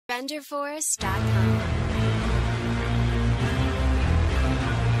BenderForest.com.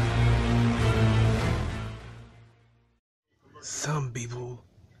 Some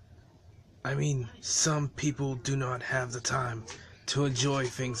people do not have the time to enjoy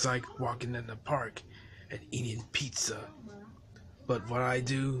things like walking in the park and eating pizza. But what I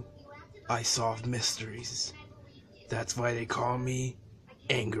do, I solve mysteries. That's why they call me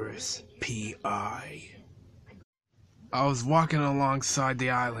Anguirus, P.I. I was walking alongside the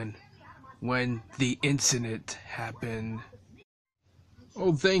island when the incident happened.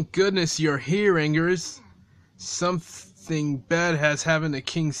 Oh, thank goodness you're here, Anguirus. Something bad has happened to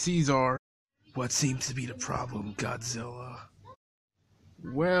King Caesar. What seems to be the problem, Godzilla?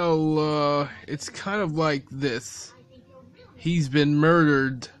 Well, it's kind of like this. He's been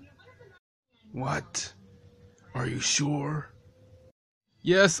murdered. What? Are you sure?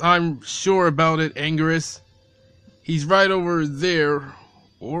 Yes, I'm sure about it, Anguirus. He's right over there,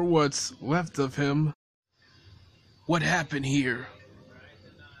 or what's left of him. What happened here?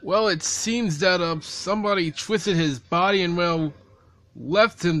 Well, it seems that somebody twisted his body and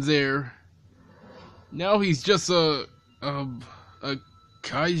left him there. Now he's just a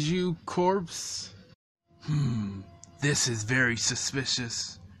Kaiju corpse. This is very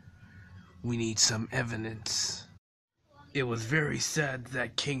suspicious. We need some evidence. It was very sad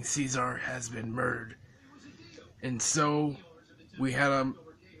that King Caesar has been murdered. And so, we had a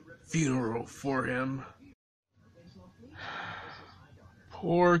funeral for him.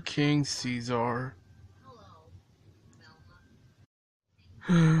 Poor King Caesar.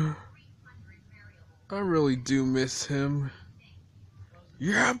 I really do miss him.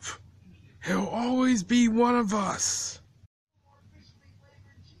 Yep, he'll always be one of us.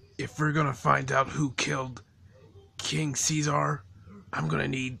 If we're gonna find out who killed King Caesar, I'm gonna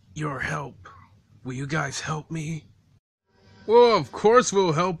need your help. Will you guys help me? Well, of course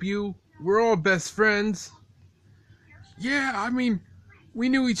we'll help you. We're all best friends. Yeah, we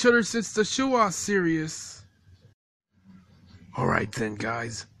knew each other since the Showa series. Alright then,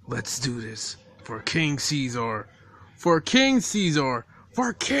 guys. Let's do this. For King Caesar. For King Caesar.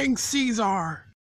 For King Caesar.